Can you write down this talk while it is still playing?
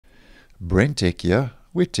BrenTech here,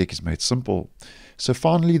 where tech is made simple. So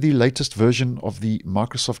finally, the latest version of the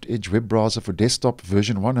Microsoft Edge web browser for desktop,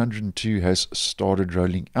 version 102, has started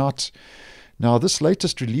rolling out. Now, this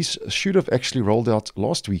latest release should have actually rolled out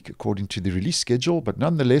last week according to the release schedule, but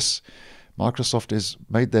nonetheless, Microsoft has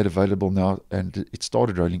made that available now, and it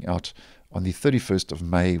started rolling out on the 31st of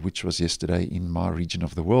May, which was yesterday in my region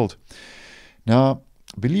of the world. Now,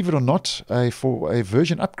 believe it or not, for a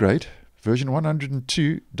version upgrade, version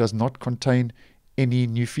 102 does not contain any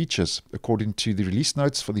new features. According to the release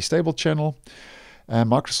notes for the stable channel,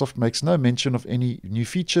 Microsoft makes no mention of any new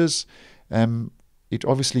features. It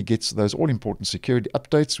obviously gets those all-important security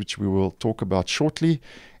updates, which we will talk about shortly.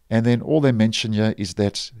 And then all they mention here is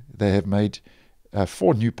that they have made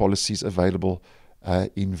 4 new policies available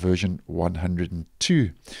in version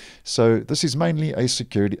 102. So this is mainly a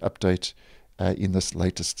security update in this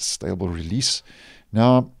latest stable release.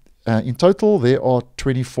 Now, in total, there are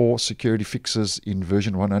 24 security fixes in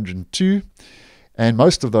version 102, and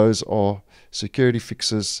most of those are security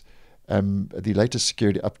fixes, the latest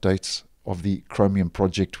security updates of the Chromium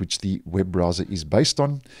project, which the web browser is based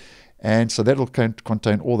on. And so that will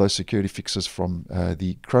contain all those security fixes from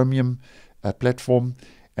the Chromium platform.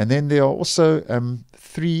 And then there are also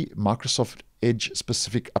 3 Microsoft Edge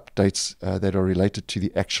specific updates that are related to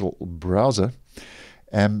the actual browser.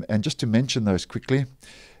 And just to mention those quickly,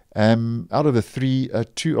 out of the 3,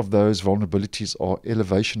 2 of those vulnerabilities are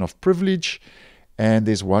elevation of privilege, and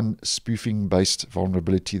there's one spoofing-based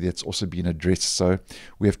vulnerability that's also been addressed. So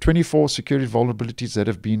we have 24 security vulnerabilities that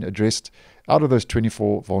have been addressed. Out of those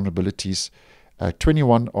 24 vulnerabilities,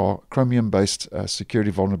 21 are Chromium-based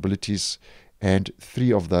security vulnerabilities, and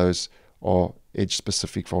 3 of those are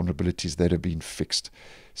Edge-specific vulnerabilities that have been fixed.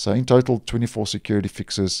 So in total, 24 security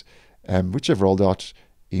fixes, which have rolled out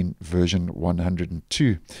in version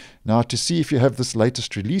 102. Now, to see if you have this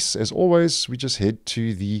latest release, as always, we just head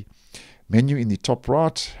to the menu in the top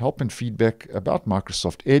right, help and feedback about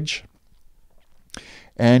Microsoft Edge.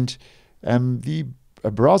 And the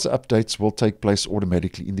browser updates will take place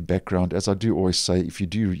automatically in the background, as I do always say, if you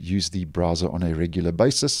do use the browser on a regular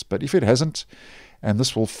basis. But if it hasn't, and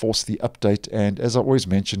this will force the update, and as I always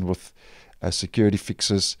mention with security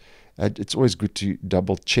fixes, it's always good to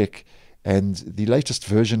double check. And the latest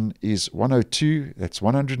version is 102, that's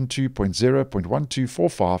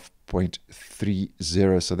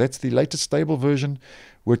 102.0.1245.30. So that's the latest stable version,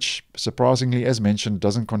 which surprisingly, as mentioned,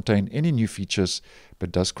 doesn't contain any new features,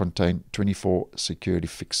 but does contain 24 security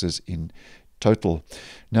fixes in total.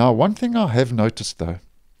 Now, one thing I have noticed though,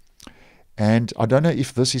 and I don't know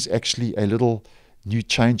if this is actually a little new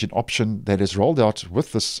change in option that is rolled out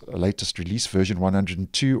with this latest release, version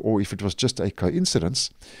 102, or if it was just a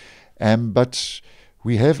coincidence. But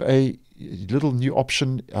we have a little new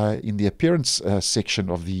option in the appearance section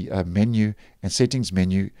of the menu and settings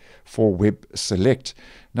menu for Web Select.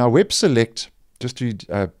 Now, Web Select, just to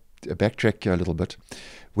backtrack here a little bit,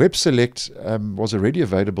 Web Select was already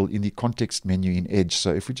available in the context menu in Edge.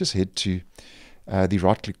 So if we just head to the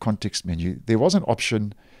right-click context menu, there was an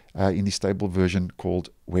option in the stable version called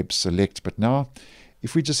Web Select. But now,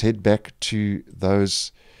 if we just head back to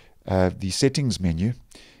those the settings menu,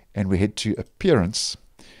 and we head to Appearance,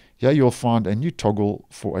 here you'll find a new toggle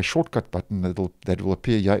for a shortcut button that will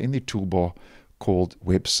appear here in the toolbar called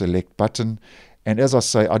Web Select Button. And as I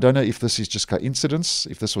say, I don't know if this is just coincidence,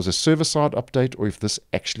 if this was a server-side update, or if this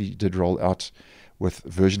actually did roll out with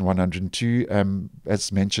version 102.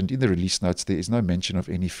 As mentioned in the release notes, there is no mention of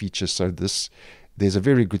any features, so there's a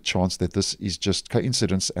very good chance that this is just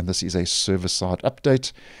coincidence and this is a server-side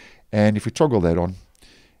update. And if we toggle that on,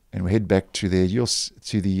 and we head back to there, you'll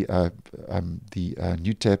to the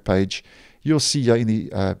new tab page. You'll see here in the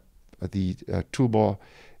toolbar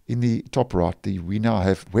in the top right, we now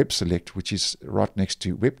have Web Select, which is right next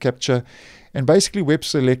to Web Capture. And basically, Web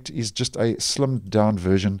Select is just a slimmed down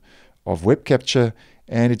version of Web Capture,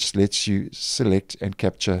 and it just lets you select and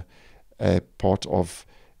capture a part of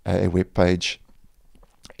a web page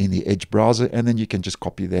in the Edge browser, and then you can just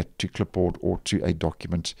copy that to clipboard or to a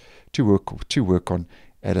document to work on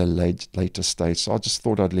at a later stage. So I just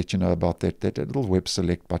thought I'd let you know about that. That little Web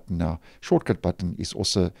Select button now, shortcut button, is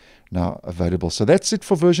also now available. So that's it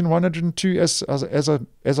for version 102. As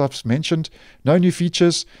I've mentioned, no new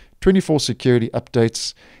features, 24 security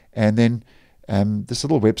updates, and then this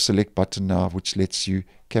little Web Select button now, which lets you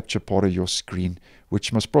capture part of your screen,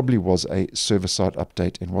 which most probably was a server-side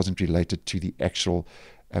update and wasn't related to the actual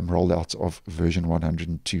rollout of version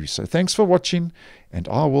 102. So thanks for watching, and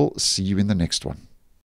I will see you in the next one.